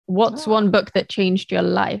What's one book that changed your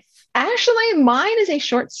life? Actually, mine is a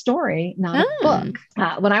short story, not a book.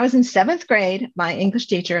 When I was in seventh grade, my English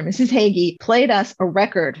teacher, Mrs. Hagee, played us a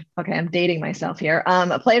record. Okay, I'm dating myself here.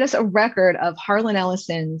 Played us a record of Harlan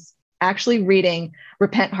Ellison's actually reading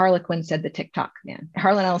Repent, Harlequin, Said the TikTok Man.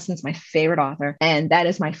 Harlan Ellison's my favorite author, and that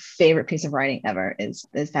is my favorite piece of writing ever is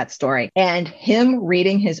that story. And him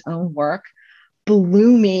reading his own work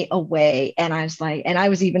blew me away. And I was like, and I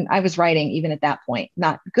was writing even at that point,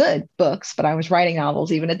 not good books, but I was writing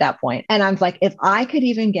novels even at that point. And I was like, if I could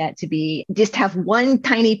even get to be just have one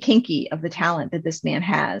tiny pinky of the talent that this man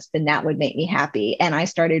has, then that would make me happy. And I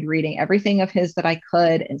started reading everything of his that I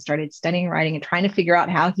could and started studying writing and trying to figure out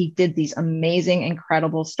how he did these amazing,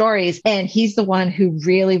 incredible stories. And he's the one who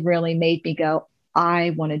really, really made me go, I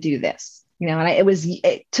want to do this. You know, and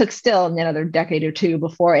it took still another decade or two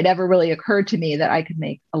before it ever really occurred to me that I could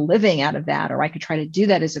make a living out of that, or I could try to do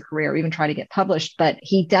that as a career, or even try to get published. But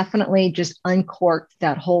he definitely just uncorked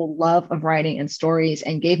that whole love of writing and stories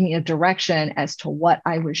and gave me a direction as to what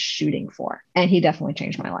I was shooting for. And he definitely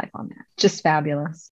changed my life on that. Just fabulous.